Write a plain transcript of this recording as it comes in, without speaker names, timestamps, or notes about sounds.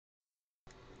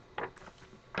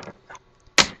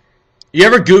You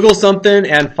ever Google something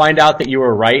and find out that you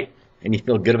were right and you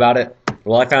feel good about it?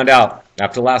 Well, I found out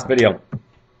after the last video.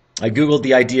 I Googled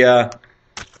the idea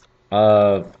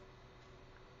of,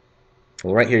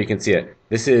 well, right here you can see it.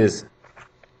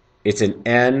 It's an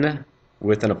N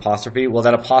with an apostrophe. Well,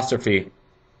 that apostrophe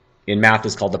in math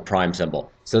is called the prime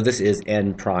symbol. So this is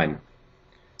N prime.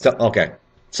 So, okay.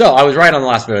 So I was right on the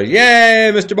last video.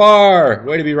 Yay, Mr. Barre!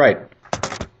 Way to be right.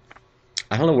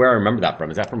 I don't know where I remember that from.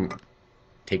 Is that from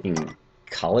taking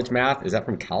college math? Is that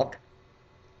from calc?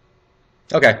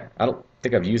 Okay, I don't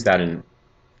think I've used that in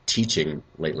teaching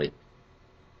lately.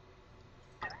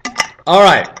 All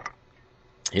right,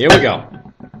 here we go.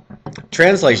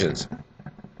 Translations.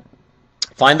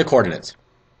 Find the coordinates.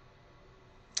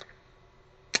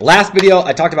 Last video,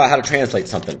 I talked about how to translate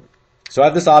something. So I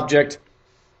have this object,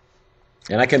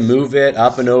 and I can move it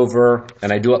up and over,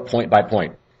 and I do it point by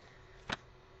point.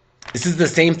 This is the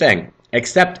same thing,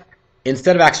 except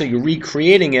instead of actually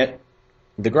recreating it,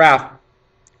 the graph,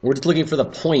 we're just looking for the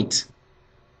point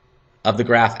of the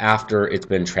graph after it's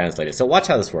been translated. So watch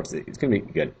how this works. It's going to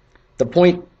be good. The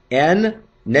point n,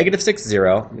 negative 6,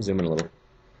 0, let me zoom in a little,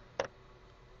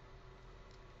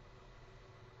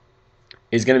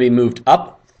 is going to be moved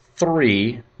up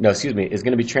 3, no, excuse me, is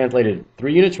going to be translated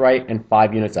 3 units right and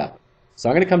 5 units up. So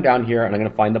I'm going to come down here and I'm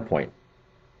going to find the point.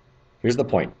 Here's the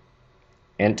point.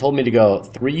 And it told me to go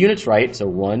 3 units right, so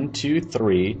 1, 2,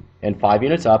 3, and 5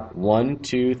 units up, 1,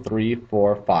 2, 3,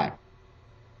 4, 5.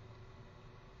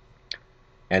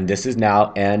 And this is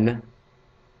now n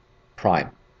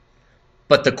prime.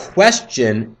 But the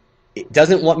question, it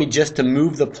doesn't want me just to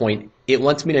move the point, it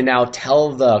wants me to now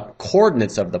tell the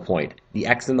coordinates of the point, the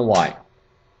x and the y.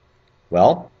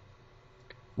 Well,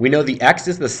 we know the x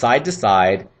is the side to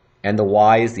side, and the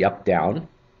y is the up down.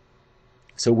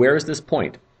 So where is this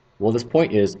point? Well, this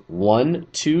point is 1,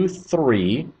 2,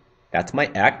 3. That's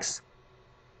my x.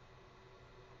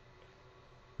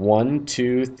 1,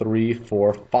 2, 3,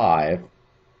 4, 5.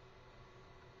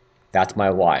 That's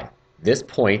my y. This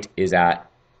point is at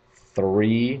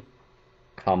 3,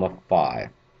 5.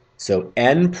 So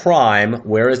n prime,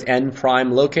 where is n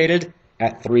prime located?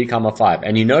 At 3, 5.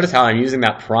 And you notice how I'm using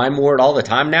that prime word all the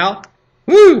time now?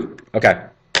 Woo! Okay.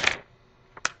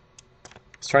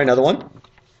 Let's try another one.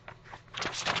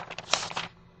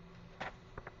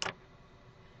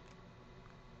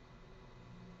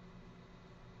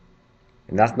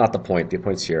 And that's not the point. The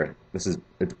point's here.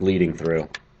 It's bleeding through.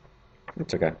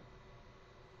 It's okay.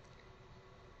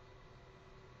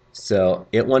 So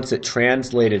it wants it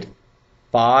translated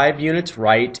 5 units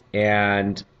right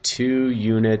and 2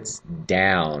 units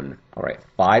down. All right,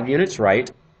 5 units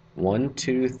right. 1,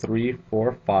 2, 3,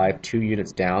 4, 5, 2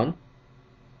 units down.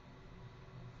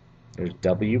 There's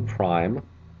W prime.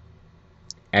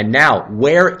 And now,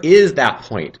 where is that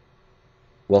point?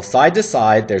 Well, side to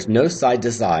side, there's no side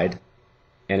to side,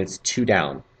 and it's 2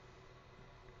 down.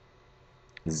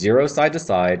 0 side to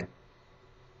side,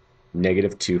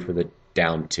 negative 2 for the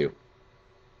down 2.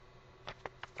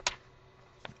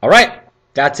 All right,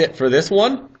 that's it for this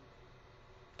one.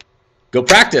 Go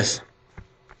practice.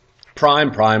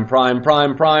 Prime, prime, prime,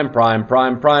 prime, prime, prime,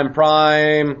 prime, prime,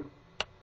 prime.